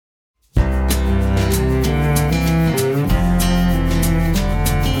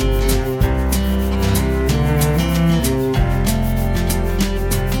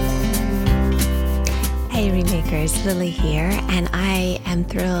Lily here, and I am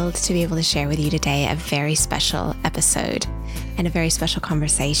thrilled to be able to share with you today a very special episode and a very special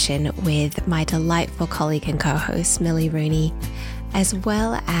conversation with my delightful colleague and co-host, Millie Rooney, as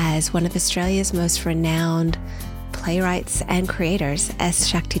well as one of Australia's most renowned playwrights and creators, S.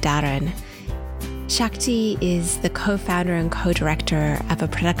 Shakti Dharan. Shakti is the co-founder and co-director of a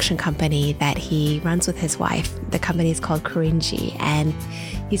production company that he runs with his wife. The company is called Kurinji, and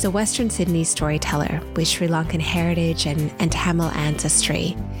he's a Western Sydney storyteller with Sri Lankan heritage and Tamil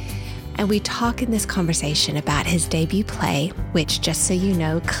ancestry. And we talk in this conversation about his debut play, which, just so you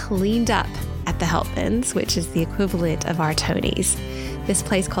know, cleaned up at the Helpmans, which is the equivalent of our Tonys. This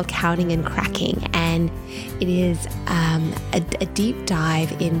play is called Counting and Cracking, and it is a deep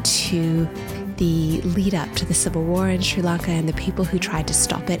dive into the lead up to the Civil War in Sri Lanka and the people who tried to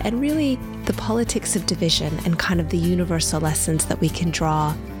stop it, and really the politics of division and kind of the universal lessons that we can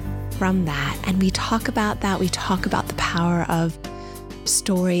draw from that. And we talk about that. We talk about the power of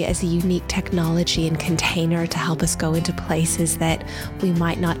story as a unique technology and container to help us go into places that we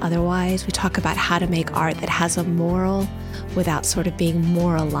might not otherwise. We talk about how to make art that has a moral without sort of being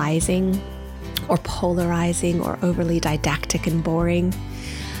moralizing or polarizing or overly didactic and boring.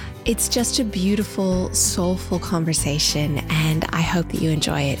 It's just a beautiful, soulful conversation, and I hope that you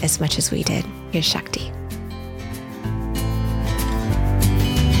enjoy it as much as we did. Here's Shakti.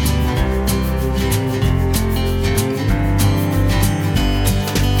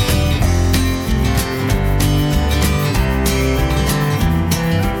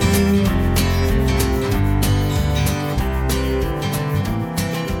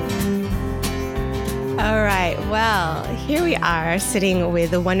 Here we are sitting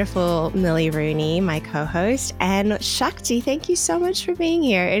with the wonderful Millie Rooney, my co-host, and Shakti. Thank you so much for being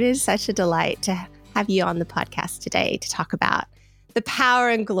here. It is such a delight to have you on the podcast today to talk about the power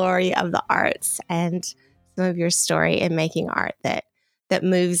and glory of the arts and some of your story in making art that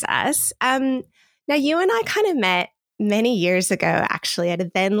moves us. Now, you and I kind of met many years ago, actually, at a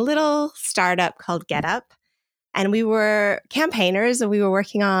then little startup called GetUp. And we were campaigners, and we were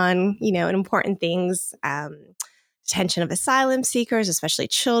working on, important things, detention of asylum seekers, especially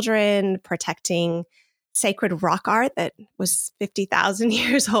children, protecting sacred rock art that was 50,000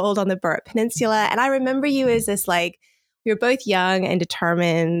 years old on the Burrup Peninsula. And I remember you as this, we were both young and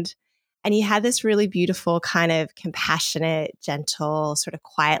determined, and you had this really beautiful kind of compassionate, gentle, sort of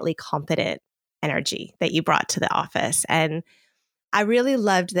quietly competent energy that you brought to the office. And I really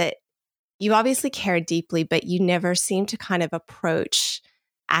loved that you obviously cared deeply, but you never seemed to kind of approach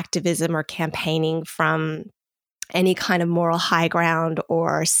activism or campaigning from any kind of moral high ground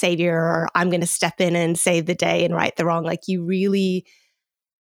or savior, or I'm going to step in and save the day and right the wrong. Like, you really,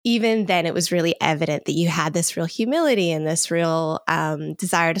 even then, it was really evident that you had this real humility and this real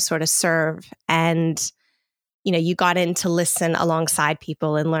desire to sort of serve. And, you got in to listen alongside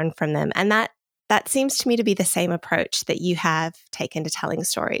people and learn from them. And that seems to me to be the same approach that you have taken to telling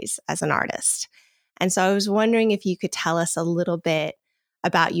stories as an artist. And so I was wondering if you could tell us a little bit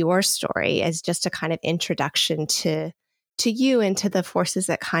about your story as just a kind of introduction to you and to the forces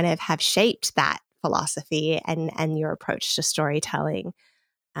that kind of have shaped that philosophy and your approach to storytelling,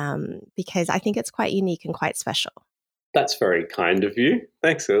 because I think it's quite unique and quite special. That's very kind of you.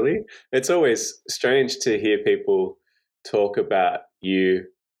 Thanks, Lily. It's always strange to hear people talk about you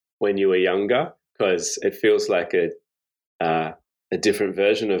when you were younger, because it feels like a different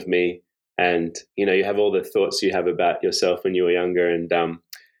version of me. And, you have all the thoughts you have about yourself when you were younger. And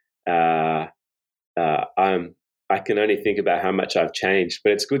I can only think about how much I've changed.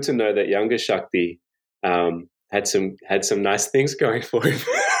 But it's good to know that younger Shakti had some nice things going for him.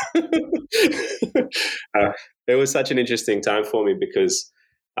 It was such an interesting time for me because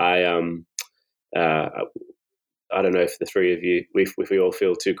I don't know if the three of you, if we all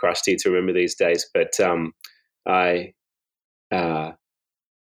feel too crusty to remember these days, but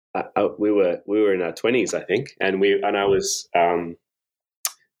we were in our 20s, I think, and I was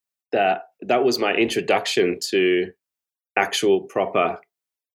that was my introduction to actual proper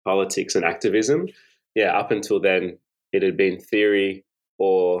politics and activism. Yeah, up until then, it had been theory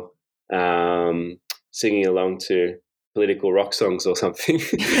or singing along to political rock songs or something,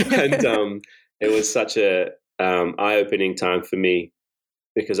 and it was such a eye-opening time for me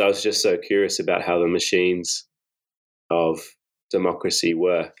because I was just so curious about how the machines of democracy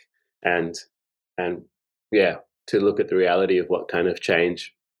work, and yeah, to look at the reality of what kind of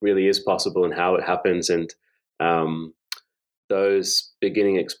change really is possible and how it happens. And those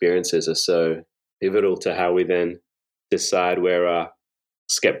beginning experiences are so pivotal to how we then decide where our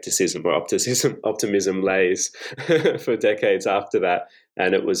skepticism or optimism lays for decades after that.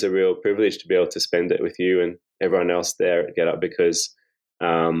 And it was a real privilege to be able to spend it with you everyone else there at Get Up, because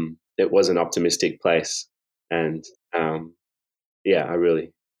it was an optimistic place. And I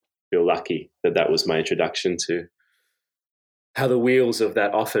really feel lucky that was my introduction to how the wheels of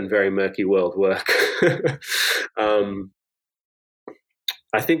that often very murky world work.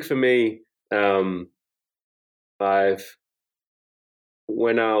 I think for me, when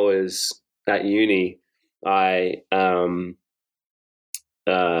I was at uni, I've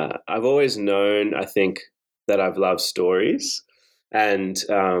always known, I think, that I've loved stories, and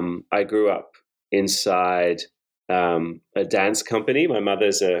I grew up inside a dance company. My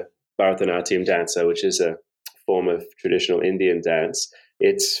mother's a Bharatanatyam dancer, which is a form of traditional Indian dance.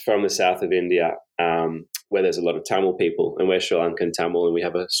 It's from the south of India, where there's a lot of Tamil people, and we're Sri Lankan Tamil, and we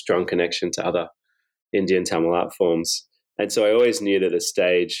have a strong connection to other Indian Tamil art forms. And so I always knew that the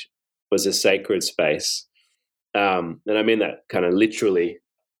stage was a sacred space. And I mean that kind of literally,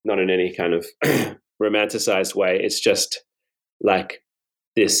 not in any kind of romanticized way. It's just like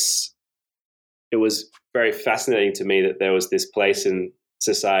this. It was very fascinating to me that there was this place in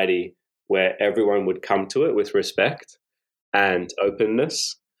society where everyone would come to it with respect and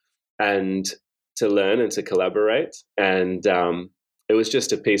openness, and to learn and to collaborate. And it was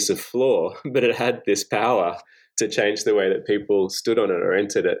just a piece of floor, but it had this power to change the way that people stood on it or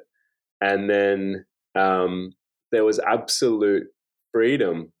entered it. And then there was absolute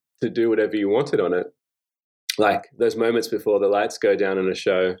freedom to do whatever you wanted on it. Like those moments before the lights go down in a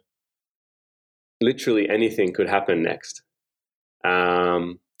show, literally anything could happen next.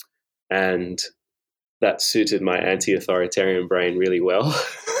 And that suited my anti-authoritarian brain really well.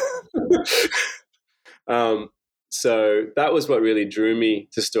 So that was what really drew me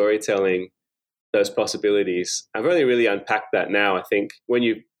to storytelling, those possibilities. I've only really unpacked that now. I think when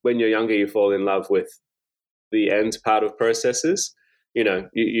you're younger, you fall in love with the end part of processes. You know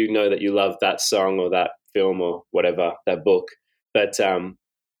that you love that song or that film or whatever, that book. But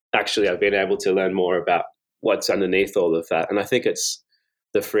actually, I've been able to learn more about what's underneath all of that. And I think it's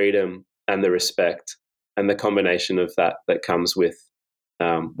the freedom and the respect and the combination of that comes with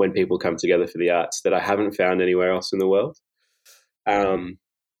when people come together for the arts that I haven't found anywhere else in the world.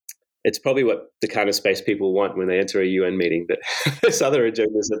 It's probably what the kind of space people want when they enter a UN meeting, but there's other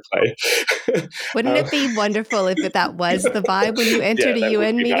agendas at play. Wouldn't it be wonderful if that was the vibe when you entered a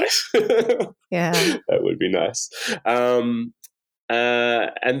UN meeting? Nice. Yeah. That would be nice. And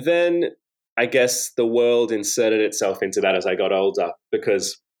then I guess the world inserted itself into that as I got older,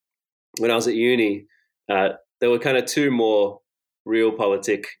 because when I was at uni, there were kind of two more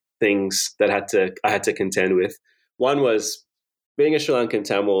realpolitik things that I had to contend with. One was being a Sri Lankan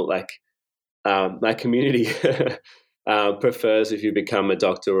Tamil, my community prefers if you become a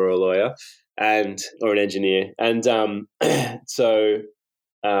doctor or a lawyer or an engineer. And so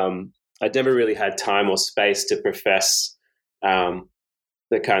I never really had time or space to profess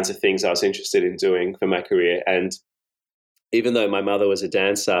the kinds of things I was interested in doing for my career. And even though my mother was a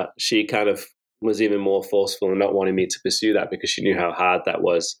dancer, she kind of was even more forceful in not wanting me to pursue that, because she knew how hard that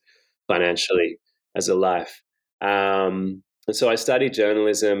was financially as a life. And so I studied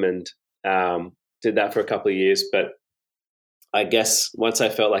journalism and did that for a couple of years. But I guess once I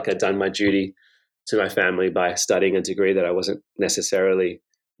felt like I'd done my duty to my family by studying a degree that I wasn't necessarily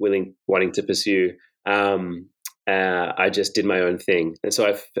wanting to pursue, I just did my own thing. And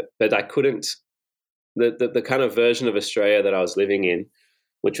so but I couldn't, the kind of version of Australia that I was living in,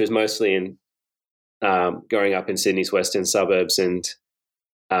 which was mostly in growing up in Sydney's western suburbs and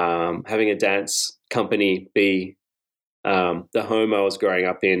having a dance company be the home I was growing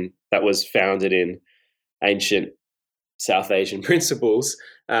up in, that was founded in ancient South Asian principles,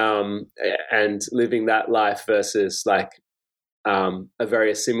 and living that life versus a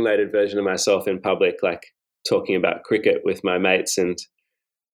very assimilated version of myself in public, like talking about cricket with my mates and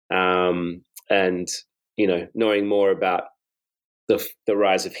knowing more about the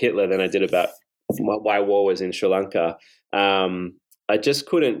rise of Hitler than I did about why war was in Sri Lanka. I just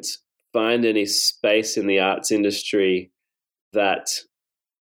couldn't find any space in the arts industry that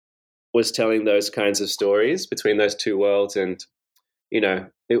was telling those kinds of stories between those two worlds. And,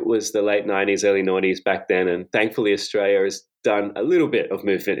 it was the late 90s, early 90s back then. And thankfully, Australia has done a little bit of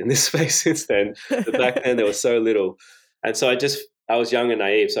movement in this space since then. But back then, there was so little. And so I was young and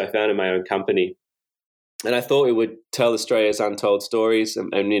naive, so I founded my own company. And I thought it would tell Australia's untold stories.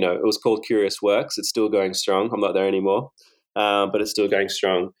 And it was called Curious Works. It's still going strong. I'm not there anymore, but it's still going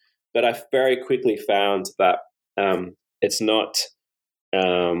strong. But I very quickly found that it's not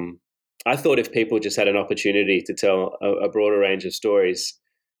I thought if people just had an opportunity to tell a broader range of stories,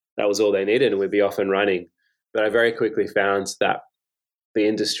 that was all they needed and we'd be off and running. But I very quickly found that the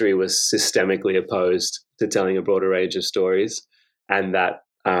industry was systemically opposed to telling a broader range of stories, and that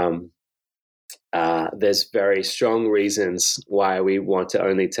there's very strong reasons why we want to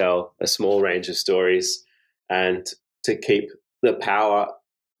only tell a small range of stories, and to keep the power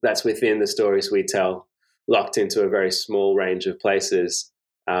that's within the stories we tell locked into a very small range of places,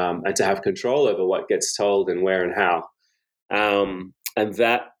 and to have control over what gets told and where and how. And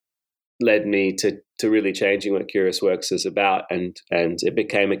that led me to really changing what Curious Works is about, and it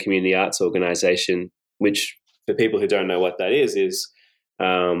became a community arts organization, which, for people who don't know what that is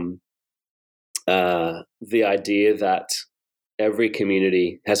the idea that every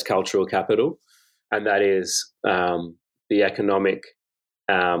community has cultural capital, and that is the economic,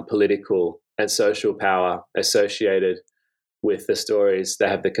 political, and social power associated with the stories they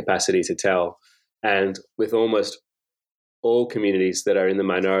have the capacity to tell. And with almost all communities that are in the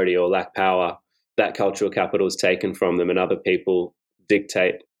minority or lack power, that cultural capital is taken from them, and other people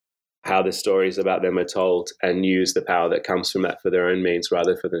dictate how the stories about them are told and use the power that comes from that for their own means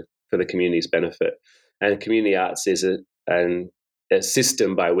rather for the community's benefit. And community arts is a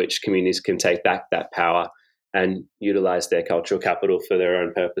system by which communities can take back that power and utilize their cultural capital for their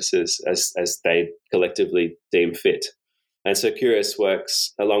own purposes as they collectively deem fit. And so Curious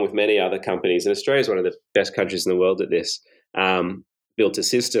Works, along with many other companies, and Australia is one of the best countries in the world at this, built a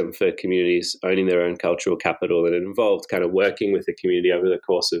system for communities owning their own cultural capital, and it involved kind of working with the community over the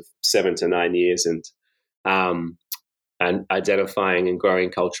course of 7 to 9 years, and identifying and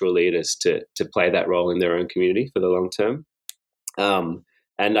growing cultural leaders to play that role in their own community for the long term.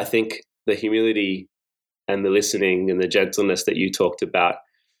 And I think the humility and the listening and the gentleness that you talked about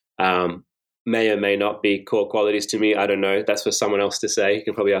may or may not be core qualities to me. I don't know. That's for someone else to say. You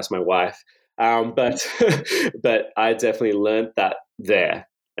can probably ask my wife. But I definitely learned that there.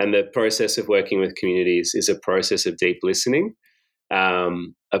 And the process of working with communities is a process of deep listening,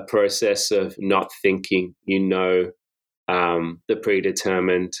 a process of not thinking the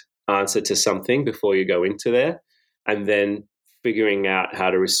predetermined answer to something before you go into there, and then figuring out how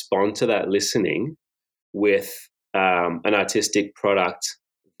to respond to that listening with an artistic product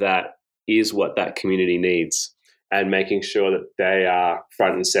that is what that community needs, and making sure that they are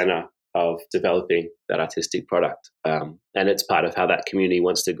front and center of developing that artistic product. And it's part of how that community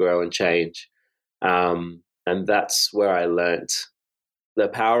wants to grow and change. And that's where I learnt the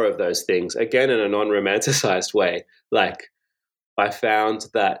power of those things, again, in a non-romanticized way. Like, I found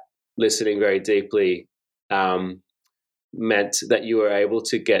that listening very deeply meant that you were able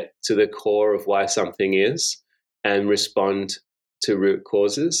to get to the core of why something is and respond to root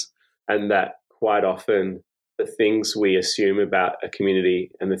causes, and that quite often the things we assume about a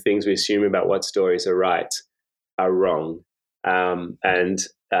community and the things we assume about what stories are right are wrong. And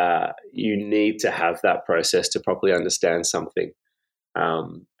you need to have that process to properly understand something.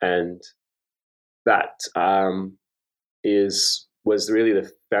 And that was really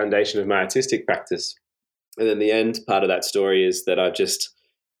the foundation of my artistic practice. And then the end part of that story is that I've just,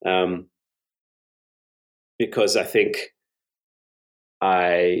 because I think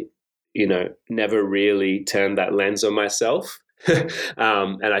I, never really turned that lens on myself.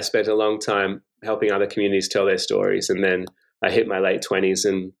 And I spent a long time helping other communities tell their stories. And then I hit my late 20s.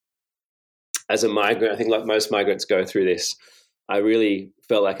 And as a migrant, I think like most migrants go through this, I really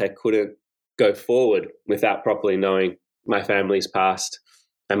felt like I couldn't go forward without properly knowing my family's past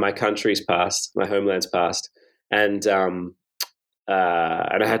and my country's past, my homeland's past. And I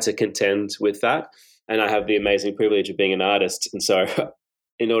had to contend with that. And I have the amazing privilege of being an artist. And so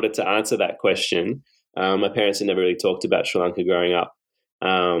in order to answer that question, my parents had never really talked about Sri Lanka growing up.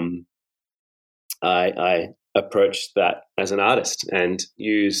 I approached that as an artist and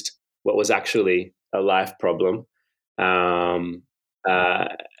used what was actually a life problem. I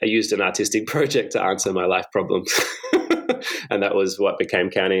used an artistic project to answer my life problems. And that was what became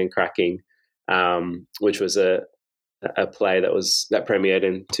Counting and Cracking, which was a play that premiered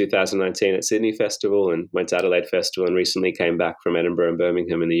in 2019 at Sydney Festival and went to Adelaide Festival and recently came back from Edinburgh and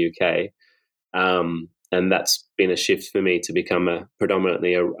Birmingham in the UK. And that's been a shift for me to become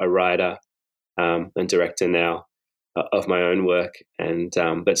predominantly a writer and director now of my own work, and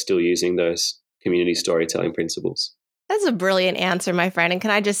but still using those community storytelling principles. That's a brilliant answer, my friend. And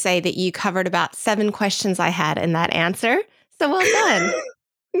can I just say that you covered about 7 questions I had in that answer? So well done.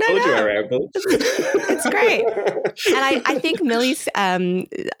 It's great. And I think Millie's,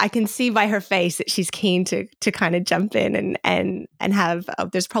 I can see by her face that she's keen to kind of jump in and have,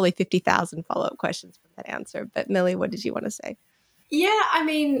 there's probably 50,000 follow-up questions from that answer. But Millie, what did you want to say? Yeah, I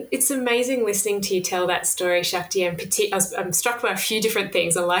mean, it's amazing listening to you tell that story, Shakti, and I'm struck by a few different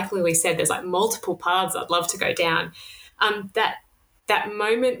things. And like Lily said, there's like multiple paths I'd love to go down. That that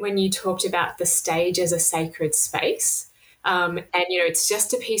moment when you talked about the stage as a sacred space. And, it's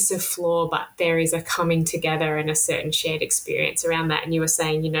just a piece of floor, but there is a coming together and a certain shared experience around that. And you were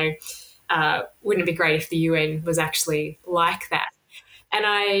saying, wouldn't it be great if the UN was actually like that? And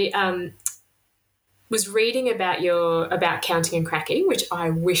I was reading about Counting and Cracking, which I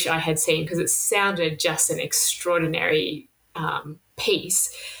wish I had seen because it sounded just an extraordinary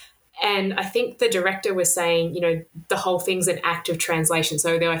piece. And I think the director was saying, the whole thing's an act of translation.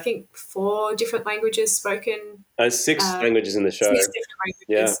 So there are, I think, 4 different languages spoken. 6 languages in the show. 6 different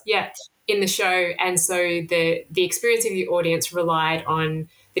languages, yeah, in the show. And so the experience of the audience relied on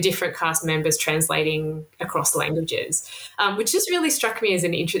the different cast members translating across languages, which just really struck me as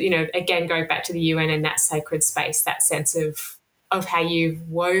an interest, again, going back to the UN and that sacred space, that sense of how you've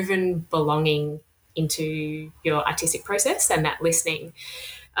woven belonging into your artistic process and that listening.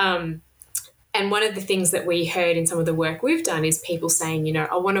 And one of the things that we heard in some of the work we've done is people saying,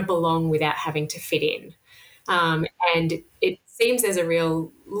 I want to belong without having to fit in. And it seems there's a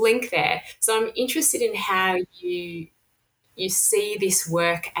real link there. So I'm interested in how you see this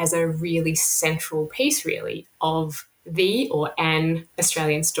work as a really central piece, really, of the or an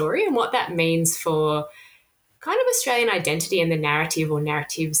Australian story and what that means for kind of Australian identity and the narrative or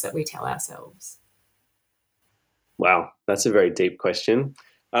narratives that we tell ourselves. Wow, that's a very deep question.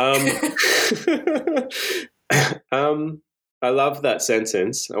 I love that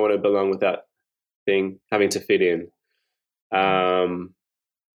sentence. I want to belong without having to fit in. And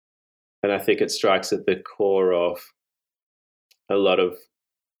I think it strikes at the core of a lot of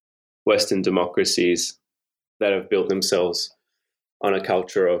Western democracies that have built themselves on a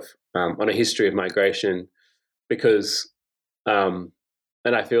culture of, on a history of migration, because, and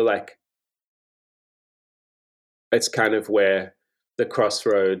I feel like it's kind of where the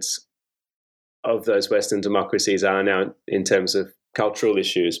crossroads of those Western democracies are now in terms of cultural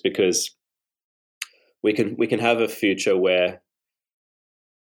issues, because we can have a future where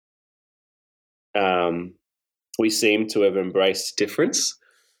we seem to have embraced difference,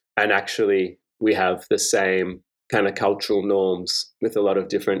 and actually we have the same kind of cultural norms with a lot of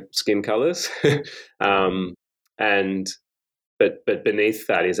different skin colors, but beneath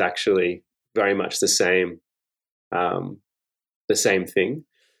that is actually very much the same thing,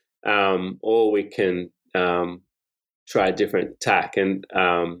 or we can try a different tack. And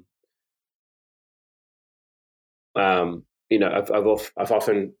I've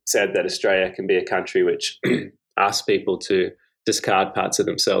often said that Australia can be a country which asks people to discard parts of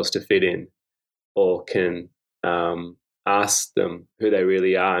themselves to fit in, or can ask them who they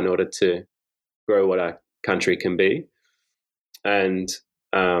really are in order to grow what our country can be. And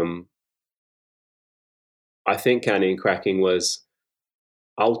I think Counting and Cracking was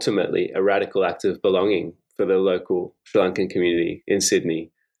ultimately a radical act of belonging for the local Sri Lankan community in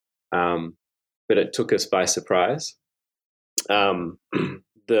Sydney, but it took us by surprise. My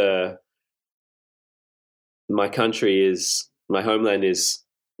homeland is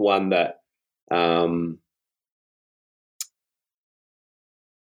one that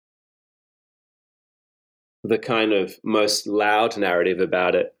the kind of most loud narrative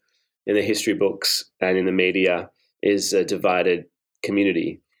about it in the history books and in the media is a divided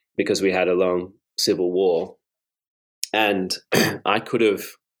community, because we had a long civil war. And I could have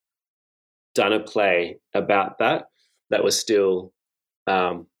done a play about that was still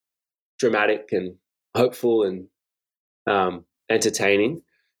dramatic and hopeful and entertaining.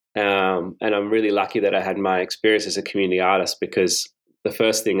 And I'm really lucky that I had my experience as a community artist, because the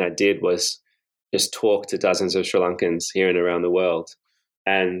first thing I did was just talk to dozens of Sri Lankans here and around the world.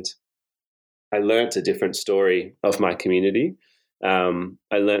 And I learnt a different story of my community. I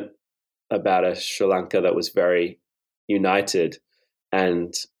learnt about a Sri Lanka that was very united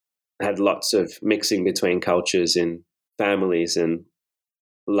and had lots of mixing between cultures in families and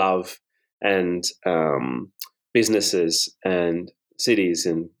love and businesses and cities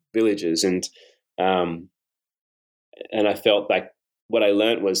and villages. And I felt like what I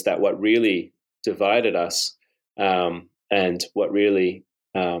learnt was that what really divided us and what really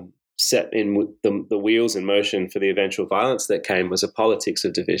set in the wheels in motion for the eventual violence that came was a politics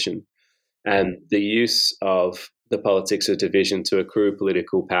of division, and the use of the politics of division to accrue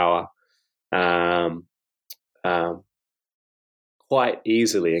political power quite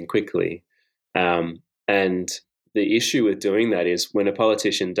easily and quickly. And the issue with doing that is when a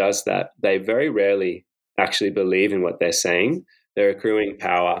politician does that, they very rarely actually believe in what they're saying. They're accruing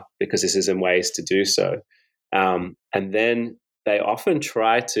power because this is in ways to do so. And then they often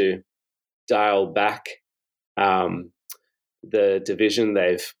try to dial back the division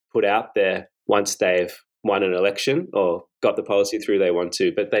they've put out there once they've won an election or got the policy through they want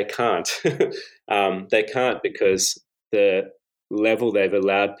to, but they can't. They can't because the level they've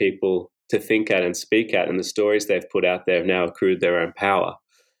allowed people to think at and speak at and the stories they've put out there have now accrued their own power.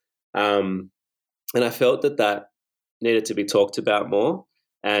 And I felt that needed to be talked about more.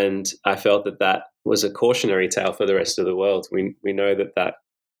 And I felt that was a cautionary tale for the rest of the world. We know that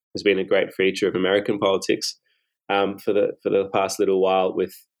has been a great feature of American politics for the past little while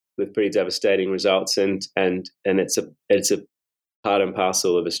with pretty devastating results, and it's a part and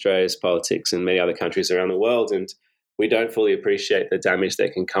parcel of Australia's politics and many other countries around the world, and we don't fully appreciate the damage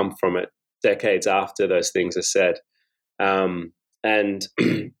that can come from it decades after those things are said. And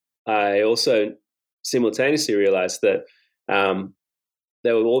I also simultaneously realized that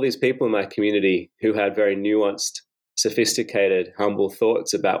there were all these people in my community who had very nuanced, sophisticated, humble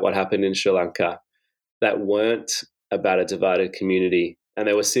thoughts about what happened in Sri Lanka that weren't about a divided community. And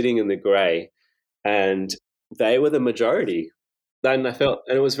they were sitting in the grey, and they were the majority. And I felt,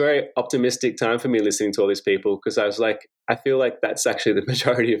 and it was a very optimistic time for me listening to all these people, because I was like, I feel like that's actually the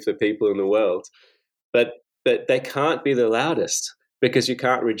majority of the people in the world. But they can't be the loudest, because you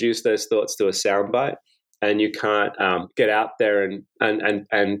can't reduce those thoughts to a soundbite, and you can't get out there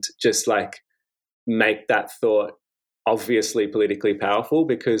and just like make that thought obviously politically powerful,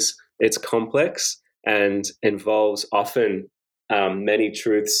 because it's complex and involves often many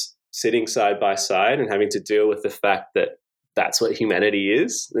truths sitting side by side and having to deal with the fact that that's what humanity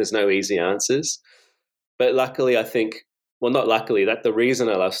is. There's no easy answers. But luckily, I think, well, not luckily, that the reason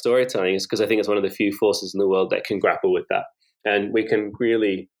I love storytelling is because I think it's one of the few forces in the world that can grapple with that. And we can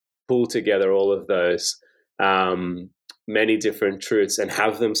really pull together all of those many different truths and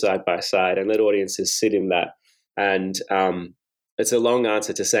have them side by side and let audiences sit in that. And it's a long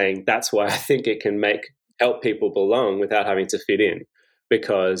answer to saying that's why I think it can help people belong without having to fit in,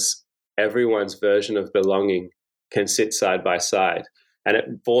 because everyone's version of belonging can sit side by side, and it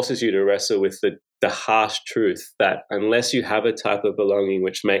forces you to wrestle with the harsh truth that unless you have a type of belonging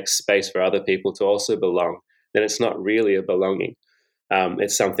which makes space for other people to also belong, then it's not really a belonging.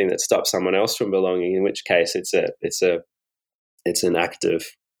 It's something that stops someone else from belonging, in which case it's an act of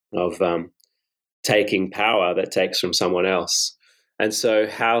taking power that takes from someone else. And so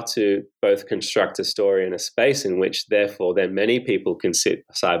how to both construct a story in a space in which, therefore, then many people can sit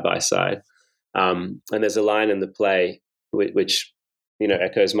side by side. And there's a line in the play which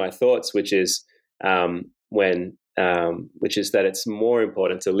echoes my thoughts, which is which is that it's more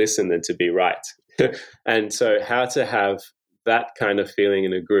important to listen than to be right. And so how to have that kind of feeling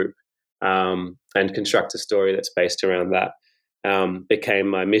in a group and construct a story that's based around that became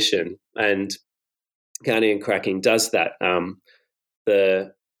my mission. And Counting and Cracking does that.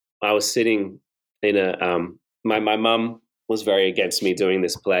 I was sitting in my mum was very against me doing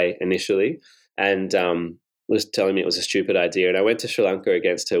this play initially, and was telling me it was a stupid idea. And I went to Sri Lanka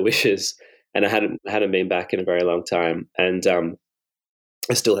against her wishes, and I hadn't been back in a very long time. And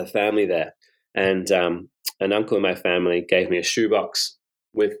I still have family there. And an uncle in my family gave me a shoebox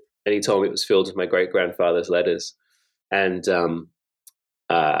and he told me it was filled with my great-grandfather's letters. And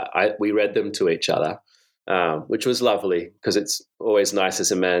we read them to each other, which was lovely, because it's always nice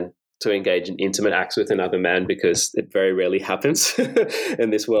as a man to engage in intimate acts with another man, because it very rarely happens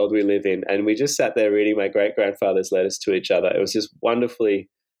in this world we live in. And we just sat there reading my great-grandfather's letters to each other. It was this wonderfully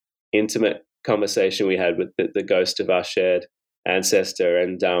intimate conversation we had with the ghost of our shared ancestor.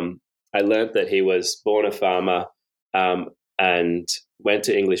 And I learned that he was born a farmer and went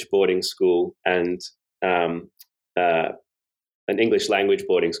to English boarding school and an English language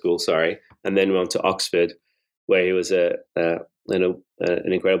boarding school, and then went to Oxford, where he was an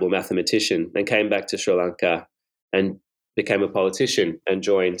incredible mathematician, and came back to Sri Lanka and became a politician and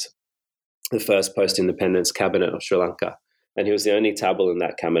joined the first post-independence cabinet of Sri Lanka. And he was the only Tamil in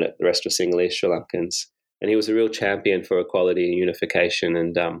that cabinet. The rest were Sinhalese Sri Lankans. And he was a real champion for equality and unification.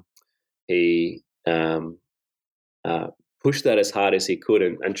 And he pushed that as hard as he could.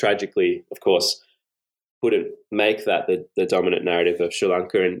 And tragically, of course, couldn't make that the dominant narrative of Sri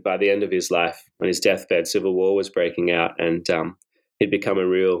Lanka. And by the end of his life, on his deathbed, civil war was breaking out, and he'd become a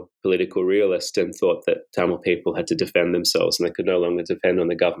real political realist and thought that Tamil people had to defend themselves and they could no longer depend on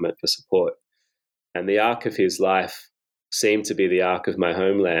the government for support. And the arc of his life seemed to be the arc of my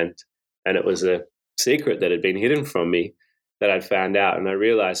homeland, and it was a secret that had been hidden from me that I'd found out. And I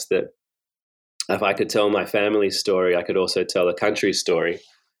realized that if I could tell my family's story, I could also tell a country's story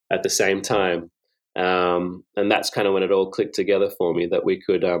at the same time. And that's kind of when it all clicked together for me, that we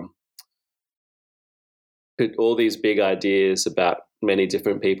could all these big ideas about many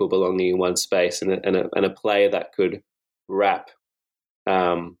different people belonging in one space, and a play that could wrap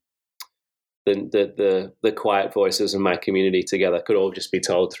the quiet voices of my community together could all just be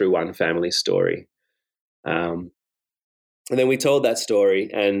told through one family story. And then we told that story,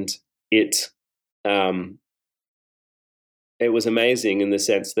 and it was amazing in the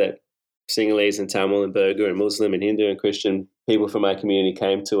sense that Sinhalese and Tamil and Burgher and Muslim and Hindu and Christian people from my community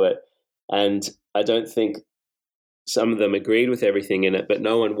came to it. And I don't think some of them agreed with everything in it, but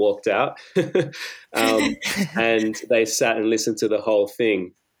no one walked out. And they sat and listened to the whole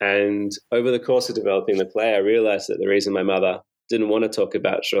thing. And over the course of developing the play, I realized that the reason my mother didn't want to talk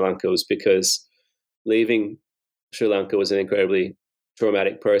about Sri Lanka was because leaving Sri Lanka was an incredibly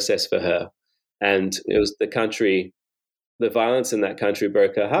traumatic process for her. And it was the country, the violence in that country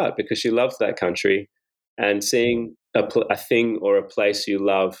broke her heart because she loved that country. And seeing a thing or a place you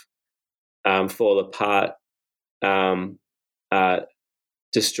love fall apart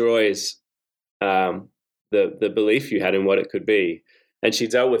destroys the belief you had in what it could be. And she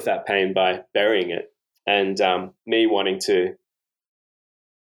dealt with that pain by burying it. And me wanting to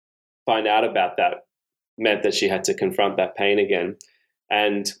find out about that meant that she had to confront that pain again.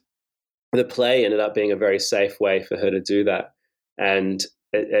 And the play ended up being a very safe way for her to do that. And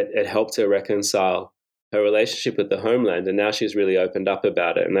it helped her reconcile her relationship with the homeland. And now she's really opened up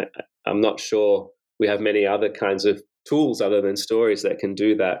about it. And I'm not sure we have many other kinds of tools other than stories that can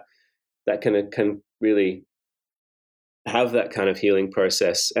do that, that can really have that kind of healing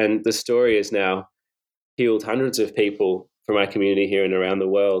process. And the story has now healed hundreds of people from my community here and around the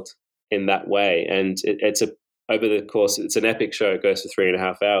world in that way. And it's an epic show. It goes for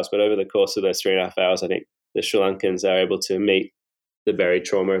 3.5 hours, but over the course of those 3.5 hours, I think the Sri Lankans are able to meet the buried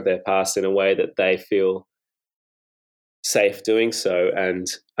trauma of their past in a way that they feel safe doing so. And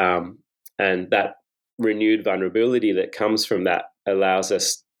that renewed vulnerability that comes from that allows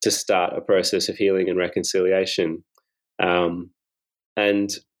us to start a process of healing and reconciliation.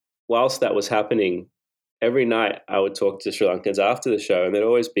 And whilst that was happening, every night I would talk to Sri Lankans after the show, and they'd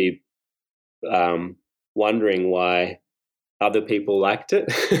always be wondering why other people liked it.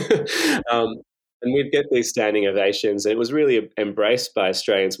 And we'd get these standing ovations, and it was really embraced by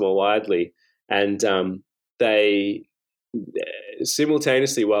Australians more widely. And they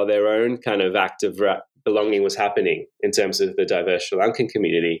simultaneously, while their own kind of act of belonging was happening in terms of the diverse Sri Lankan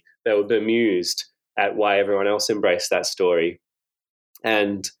community, they were bemused at why everyone else embraced that story.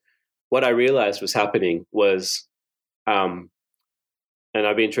 And what I realized was happening was, and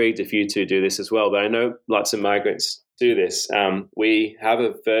I'd be intrigued if you two do this as well, but I know lots of migrants do this. We have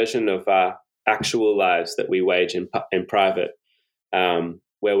a version of our actual lives that we wage in private,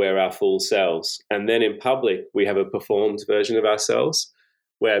 where we're our full selves. And then in public, we have a performed version of ourselves,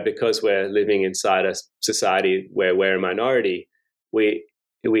 where because we're living inside a society where we're a minority,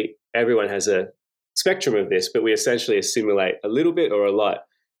 everyone has a spectrum of this, but we essentially assimilate a little bit or a lot.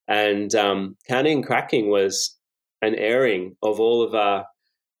 And Counting and Cracking was an airing of all of our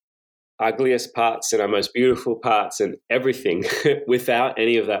ugliest parts and our most beautiful parts and everything without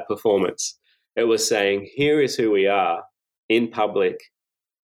any of that performance. It was saying, here is who we are in public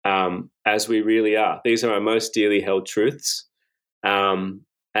as we really are. These are our most dearly held truths.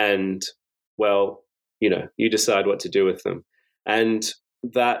 And, well, you decide what to do with them. And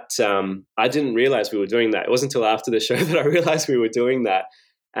that I didn't realize we were doing that. It wasn't until after the show that I realized we were doing that.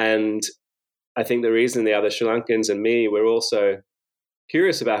 And I think the reason the other Sri Lankans and me were also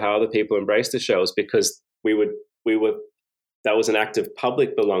curious about how other people embraced the show is because we were that was an act of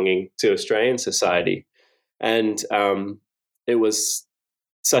public belonging to Australian society. And it was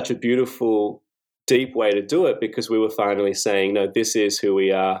such a beautiful, deep way to do it because we were finally saying, no, this is who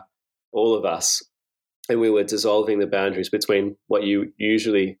we are, all of us. And we were dissolving the boundaries between what you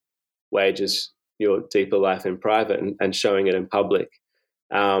usually wage as your deeper life in private and showing it in public.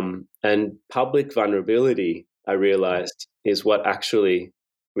 And public vulnerability, I realized, is what actually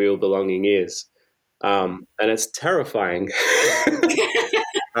real belonging is. And it's terrifying.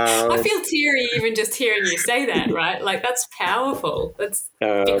 I feel teary even just hearing you say that, right? Like, that's powerful. That's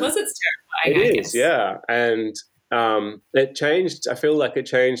because it's terrifying, It is, yeah. And it changed, I feel like it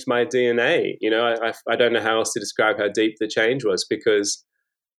changed my DNA. I don't know how else to describe how deep the change was, because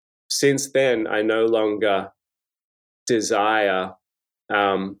since then I no longer desire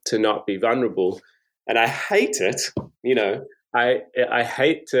to not be vulnerable. And I hate it, I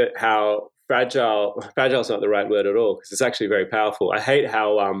hate how fragile is not the right word at all, because it's actually very powerful. I hate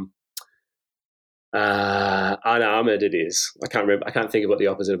how unarmored it is. I can't think of what the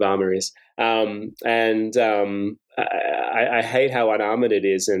opposite of armor is. I hate how unarmored it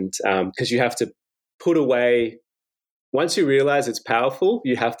is, and because you have to put away, once you realize it's powerful,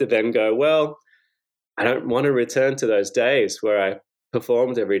 you have to then go, well, I don't want to return to those days where I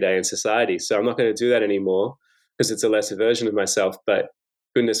performed every day in society. So I'm not going to do that anymore because it's a lesser version of myself. But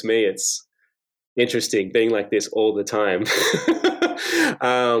goodness me, it's interesting being like this all the time.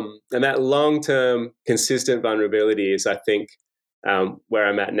 And that long-term consistent vulnerability is, I think, where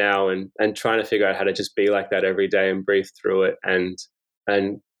I'm at now, and trying to figure out how to just be like that every day and breathe through it, and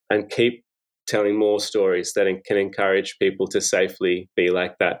keep telling more stories that can encourage people to safely be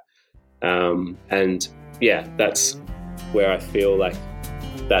like that. And yeah, that's where I feel like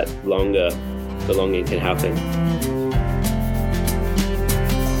that the longing can happen.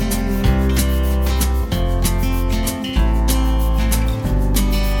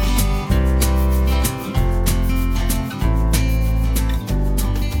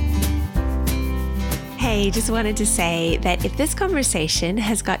 Hey, just wanted to say that if this conversation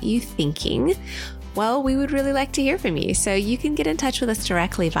has got you thinking, well, we would really like to hear from you. So you can get in touch with us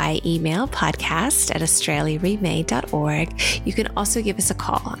directly via email, podcast@australiaremade.org. You can also give us a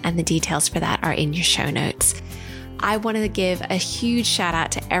call, and the details for that are in your show notes. I wanted to give a huge shout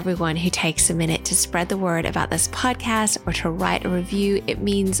out to everyone who takes a minute to spread the word about this podcast or to write a review. It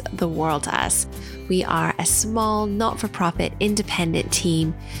means the world to us. We are a small, not-for-profit, independent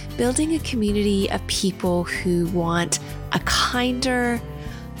team building a community of people who want a kinder,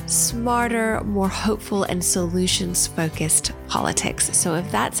 smarter, more hopeful, and solutions-focused politics. So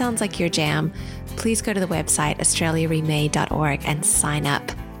if that sounds like your jam, please go to the website australiaremade.org and sign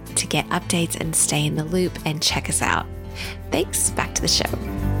up to get updates and stay in the loop and check us out. Thanks. Back to the show.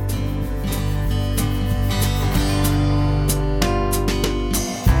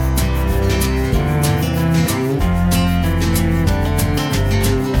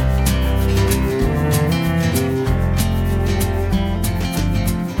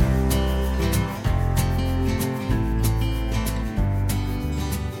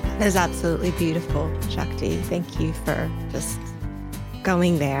 That is absolutely beautiful, Shakti. Thank you for just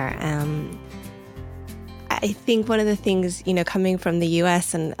going there. I think one of the things, coming from the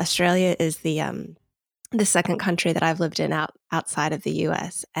US and Australia is the second country that I've lived in outside of the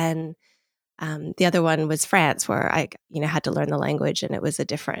US. And the other one was France, where I, had to learn the language, and it was a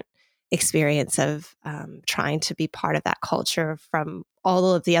different experience of trying to be part of that culture from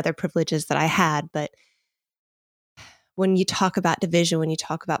all of the other privileges that I had. But when you talk about division, when you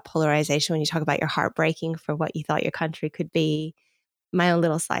talk about polarization, when you talk about your heart breaking for what you thought your country could be, my own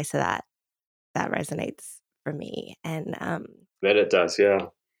little slice of that resonates for me. And Bet it does, yeah.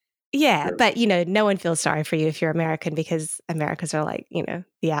 Yeah, but no one feels sorry for you if you're American, because Americans are like,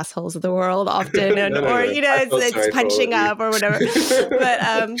 the assholes of the world often, and or it's punching up or whatever. But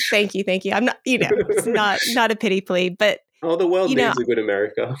thank you. I'm not, it's not a pity plea, but the world needs a good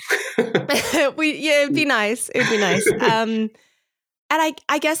America. It'd be nice. And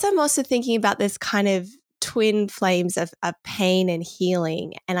I guess I'm also thinking about this kind of twin flames of pain and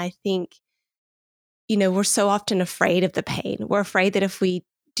healing. And I think, we're so often afraid of the pain. We're afraid that if we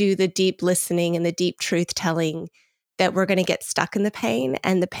do the deep listening and the deep truth telling, that we're going to get stuck in the pain,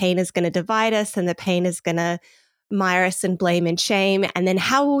 and the pain is going to divide us, and the pain is going to mire us in blame and shame. And then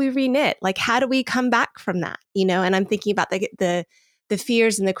how will we reknit? Like, how do we come back from that? And I'm thinking about the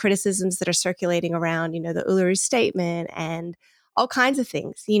fears and the criticisms that are circulating around, the Uluru Statement and all kinds of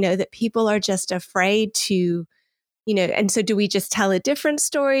things, that people are just afraid to, and so do we just tell a different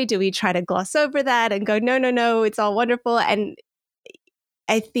story? Do we try to gloss over that and go, no, it's all wonderful? And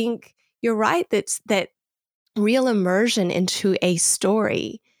I think you're right that real immersion into a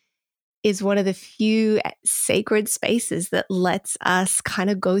story is one of the few sacred spaces that lets us kind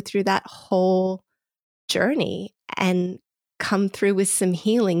of go through that whole journey and come through with some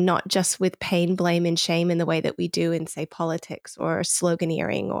healing, not just with pain, blame, and shame in the way that we do in, say, politics or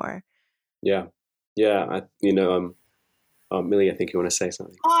sloganeering or. Yeah. Millie, I think you want to say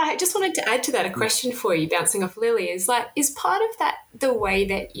something. I just wanted to add to that a question for you, bouncing off Lily, is part of that the way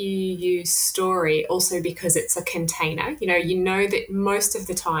that you use story also because it's a container? You know that most of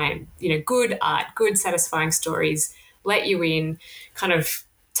the time, good art, good satisfying stories let you in, kind of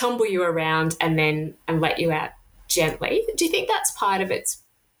tumble you around and let you out gently. Do you think that's part of its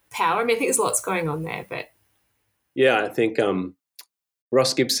power? I mean, I think there's lots going on there, but. Yeah, I think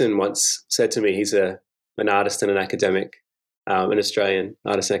Ross Gibson once said to me, he's an artist and an academic, an Australian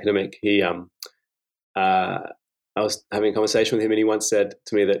artist and academic. I was having a conversation with him, and he once said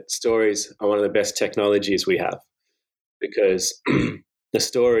to me that stories are one of the best technologies we have, because the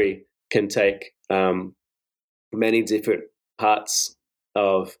story can take many different parts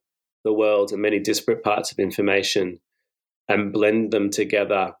of the world and many disparate parts of information and blend them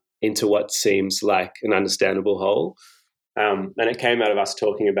together into what seems like an understandable whole. And it came out of us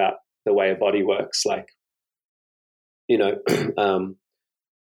talking about the way a body works. Like,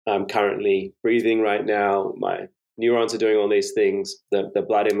 I'm currently breathing right now. My neurons are doing all these things. The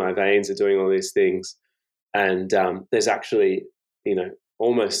blood in my veins are doing all these things. And there's actually,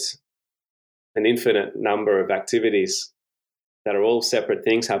 almost an infinite number of activities that are all separate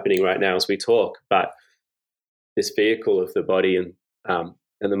things happening right now as we talk. But this vehicle of the body and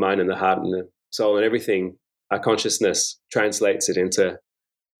the mind and the heart and the soul and everything, our consciousness translates it into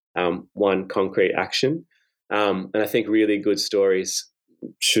one concrete action. And I think really good stories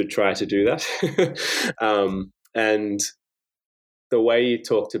should try to do that. And the way you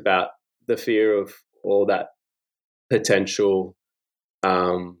talked about the fear of all that potential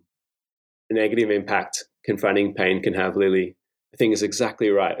negative impact confronting pain can have, Lily, I think is exactly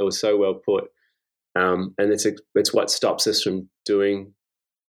right. It was so well put. And it's what stops us from doing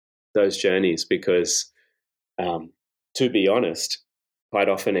those journeys because, to be honest, quite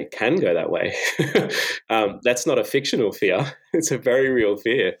often it can go that way. That's not a fictional fear. It's a very real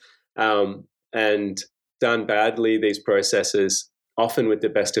fear. And done badly, these processes, often with the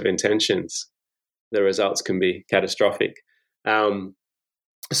best of intentions, the results can be catastrophic.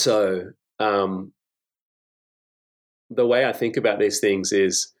 So the way I think about these things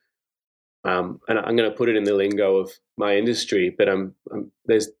is, and I'm going to put it in the lingo of my industry, but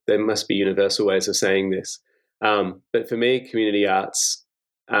there must be universal ways of saying this. But for me, community arts,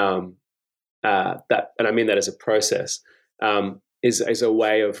 and I mean that as a process, is a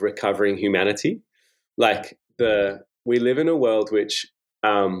way of recovering humanity. Like we live in a world which,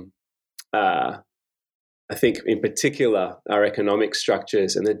 I think in particular, our economic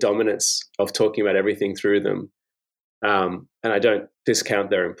structures and the dominance of talking about everything through them. And I don't discount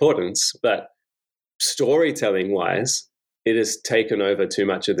their importance, but storytelling wise, it has taken over too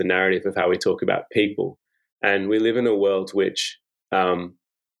much of the narrative of how we talk about people. And we live in a world which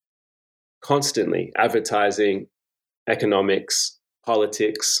constantly advertising, economics,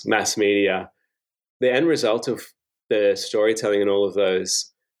 politics, mass media, the end result of the storytelling and all of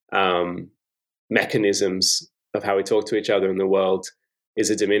those mechanisms of how we talk to each other in the world is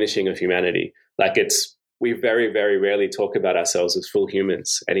a diminishing of humanity. Like we very, very rarely talk about ourselves as full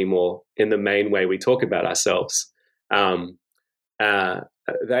humans anymore in the main way we talk about ourselves.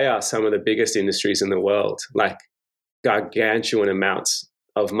 They are some of the biggest industries in the world. Like gargantuan amounts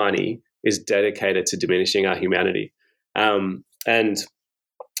of money is dedicated to diminishing our humanity. And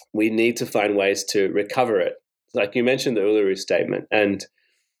we need to find ways to recover it. Like you mentioned the Uluru Statement, and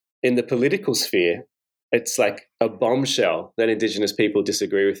in the political sphere, it's like a bombshell that Indigenous people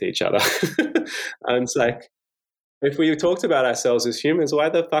disagree with each other. And it's like, if we talked about ourselves as humans, why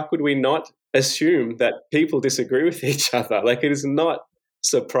the fuck would we not assume that people disagree with each other? Like, it is not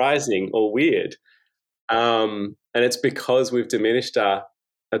surprising or weird. And it's because we've diminished our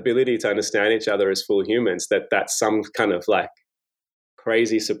ability to understand each other as full humans that's some kind of like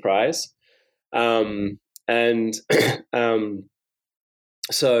crazy surprise.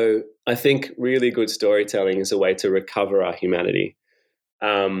 So I think really good storytelling is a way to recover our humanity.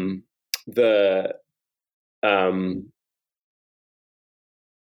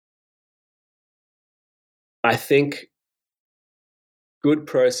 I think good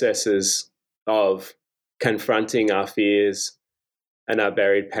processes of confronting our fears and our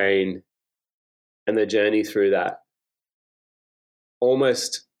buried pain and the journey through that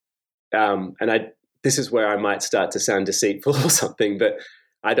almost, this is where I might start to sound deceitful or something, but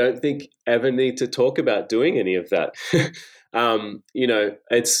I don't think ever need to talk about doing any of that.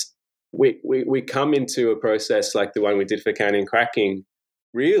 It's we come into a process like the one we did for Canning Cracking,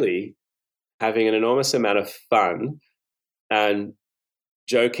 really having an enormous amount of fun and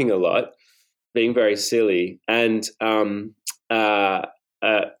joking a lot, being very silly, and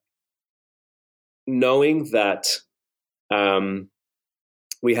knowing that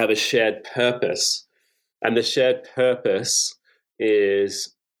we have a shared purpose, and the shared purpose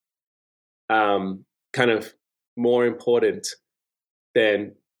is kind of more important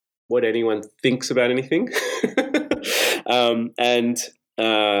than what anyone thinks about anything. And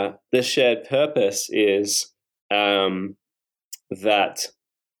the shared purpose is that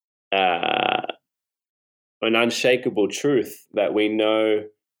an unshakable truth that we know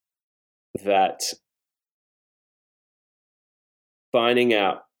that finding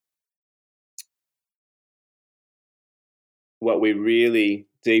out what we really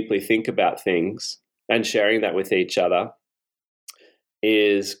deeply think about things and sharing that with each other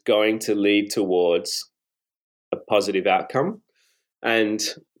is going to lead towards a positive outcome. And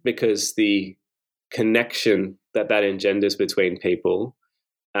because the connection that engenders between people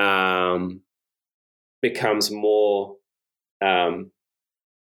becomes more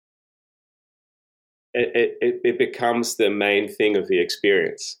it becomes the main thing of the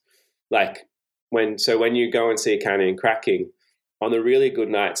experience. Like when you go and see Canning and Cracking, on the really good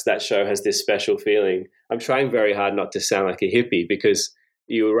nights, that show has this special feeling. I'm trying very hard not to sound like a hippie, because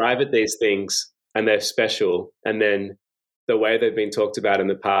you arrive at these things and they're special, and then the way they've been talked about in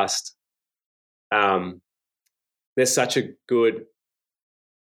the past, there's such a good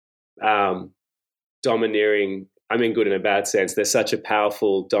domineering, I mean good in a bad sense, there's such a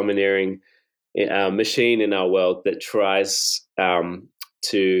powerful domineering machine in our world that tries to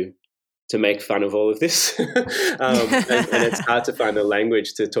make fun of all of this, and it's hard to find the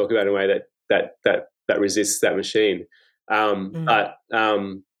language to talk about in a way that resists that machine. But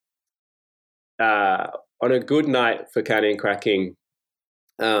on a good night for Canning and Cracking,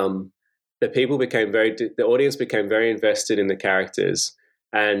 the audience became very invested in the characters,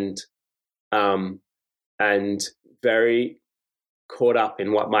 and very caught up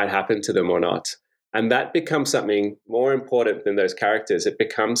in what might happen to them or not. And that becomes something more important than those characters. It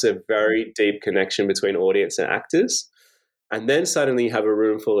becomes a very deep connection between audience and actors. And then suddenly you have a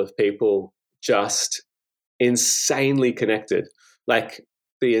room full of people just insanely connected. Like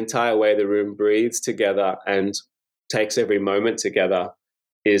the entire way the room breathes together and takes every moment together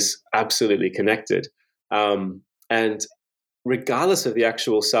is absolutely connected. And regardless of the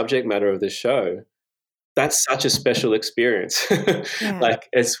actual subject matter of the show, that's such a special experience. Yeah. Like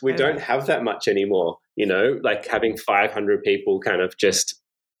we don't have that much anymore, like having 500 people kind of just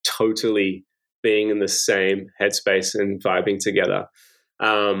totally being in the same headspace and vibing together.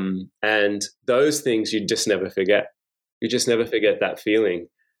 And those things you just never forget. You just never forget that feeling.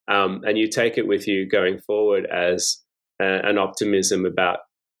 And you take it with you going forward as an optimism about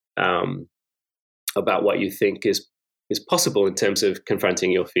what you think is possible in terms of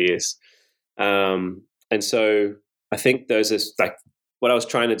confronting your fears. And so I think those are like what I was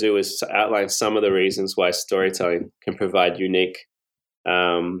trying to do is to outline some of the reasons why storytelling can provide unique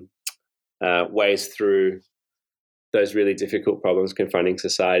ways through those really difficult problems confronting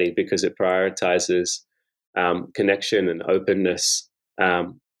society, because it prioritizes connection and openness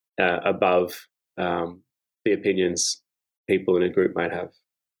above the opinions people in a group might have.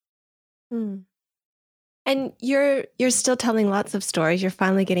 And you're still telling lots of stories. You're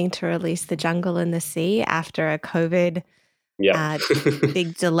finally getting to release The Jungle and the Sea after a COVID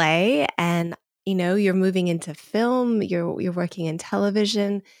big delay, and you're moving into film. You're working in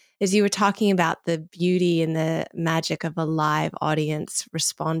television. As you were talking about the beauty and the magic of a live audience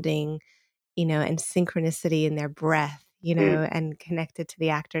responding, and synchronicity in their breath, and connected to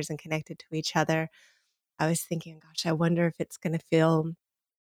the actors and connected to each other. I was thinking, gosh, I wonder if it's going to feel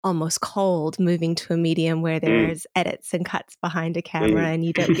almost cold moving to a medium where there's edits and cuts behind a camera and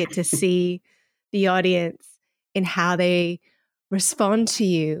you don't get to see the audience in how they respond to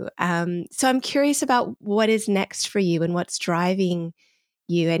you. So I'm curious about what is next for you and what's driving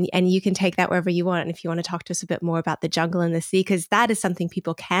you. And you can take that wherever you want. And if you want to talk to us a bit more about The Jungle and the Sea, because that is something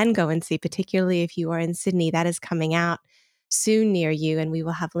people can go and see, particularly if you are in Sydney. That is coming out soon near you, and we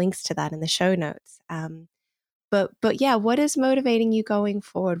will have links to that in the show notes. But yeah, what is motivating you going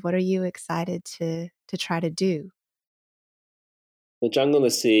forward? What are you excited to try to do? The Jungle and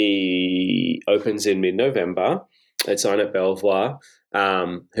the Sea opens in mid-November. It's on at Belvoir,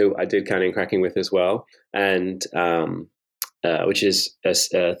 who I did Canning and Cracking with as well, and which is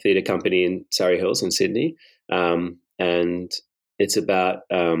a theatre company in Surrey Hills in Sydney. And it's about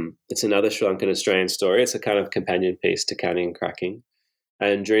it's another Sri Lankan Australian story. It's a kind of companion piece to Canning and Cracking.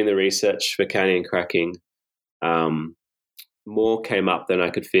 And during the research for Canning and Cracking, more came up than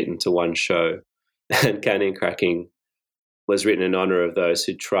I could fit into one show. And Canning and Cracking was written in honour of those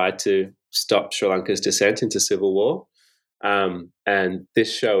who tried to stop Sri Lanka's descent into civil war. And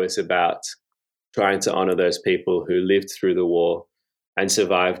this show is about trying to honour those people who lived through the war and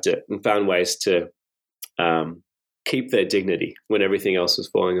survived it and found ways to keep their dignity when everything else was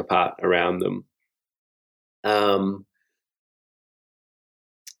falling apart around them.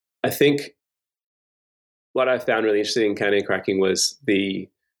 I think what I found really interesting in Canning and Cracking was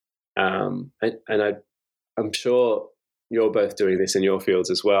I'm sure you're both doing this in your fields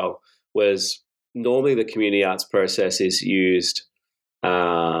as well, was normally the community arts process is used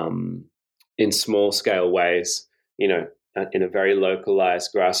in small scale ways, in a very localized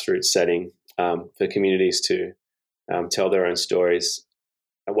grassroots setting for communities to tell their own stories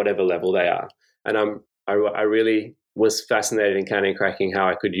at whatever level they are. And I really was fascinated in Canning and Cracking how